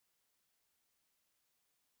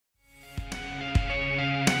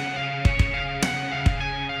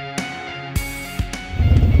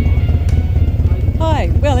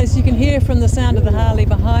As you can hear from the sound of the Harley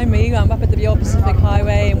behind me, I'm up at the Beyond Pacific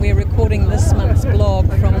Highway and we're recording this month's blog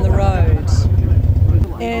from the road.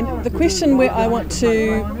 And the question where I want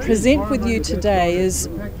to present with you today is,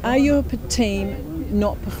 are your team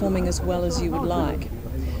not performing as well as you would like?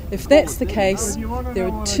 If that's the case, there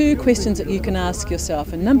are two questions that you can ask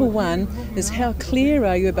yourself. And number one is, how clear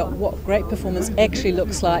are you about what great performance actually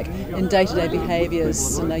looks like in day-to-day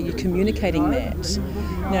behaviours, and are you communicating that?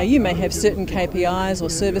 Now, you may have certain KPIs or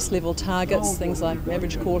service level targets, things like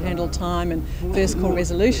average call handle time and first call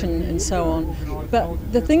resolution and so on. But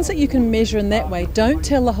the things that you can measure in that way don't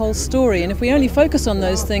tell the whole story. And if we only focus on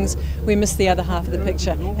those things, we miss the other half of the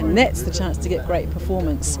picture. And that's the chance to get great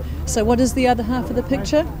performance. So what is the other half of the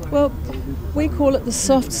picture? Well, we call it the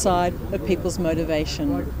soft side of people's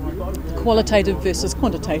motivation. Qualitative versus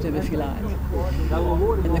quantitative, if you like.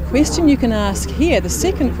 And the question you can ask here, the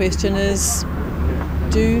second question is,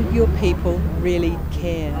 do your people really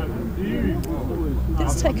care?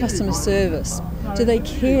 Let's take customer service. Do they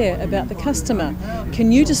care about the customer?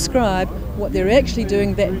 Can you describe what they're actually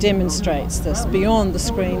doing that demonstrates this beyond the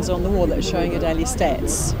screens on the wall that are showing your daily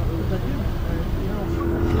stats?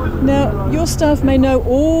 Now, your staff may know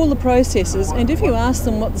all the processes, and if you ask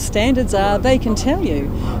them what the standards are, they can tell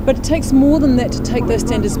you. But it takes more than that to take those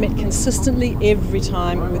standards met consistently every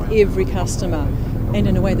time with every customer, and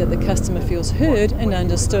in a way that the customer feels heard and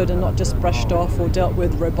understood and not just brushed off or dealt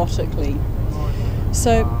with robotically.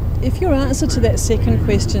 So if your answer to that second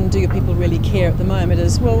question, do your people really care at the moment,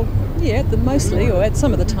 is, well, yeah, mostly or at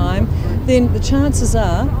some of the time, then the chances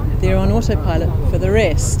are they're on autopilot for the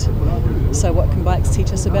rest. So what can bikes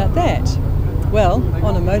teach us about that? Well,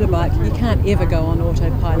 on a motorbike, you can't ever go on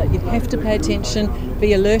autopilot. You have to pay attention,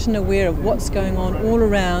 be alert and aware of what's going on all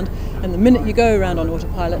around, and the minute you go around on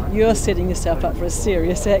autopilot, you're setting yourself up for a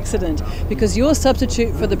serious accident, because your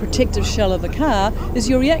substitute for the protective shell of the car is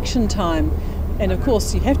your reaction time. And of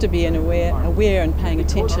course, you have to be aware and paying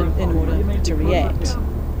attention in order to react.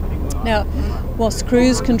 Now, whilst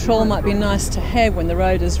cruise control might be nice to have when the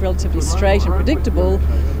road is relatively straight and predictable,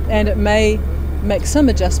 and it may make some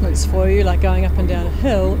adjustments for you, like going up and down a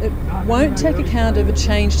hill, it won't take account of a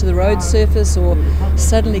change to the road surface or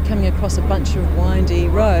suddenly coming across a bunch of windy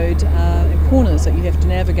road and corners that you have to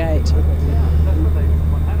navigate.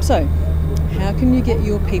 So, how can you get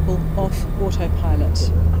your people off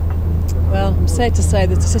autopilot? Well, I'm sad to say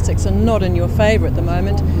the statistics are not in your favour at the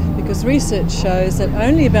moment, because research shows that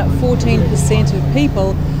only about 14% of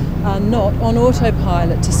people are not on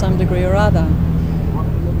autopilot to some degree or other.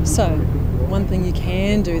 So, one thing you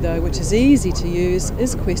can do though, which is easy to use,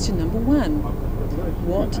 is question number one.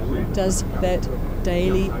 What does that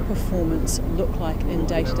daily performance look like in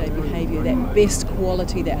day-to-day behaviour, that best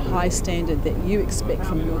quality, that high standard that you expect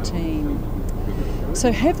from your team?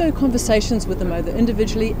 So have those conversations with them, either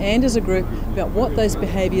individually and as a group, about what those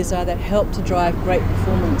behaviours are that help to drive great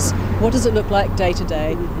performance. What does it look like day to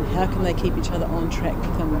day, and how can they keep each other on track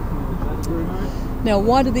with them? Now,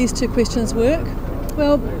 why do these two questions work?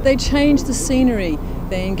 Well, they change the scenery,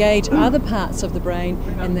 they engage other parts of the brain,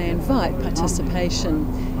 and they invite participation.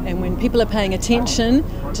 And when people are paying attention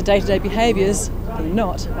to day-to-day behaviours, they're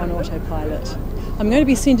not on autopilot. I'm going to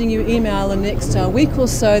be sending you an email in the next week or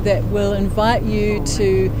so that will invite you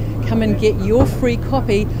to come and get your free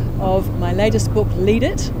copy of my latest book, Lead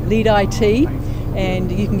It, Lead IT,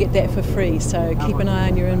 and you can get that for free. So keep an eye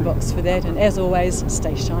on your inbox for that, and as always,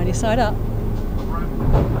 stay shiny side up.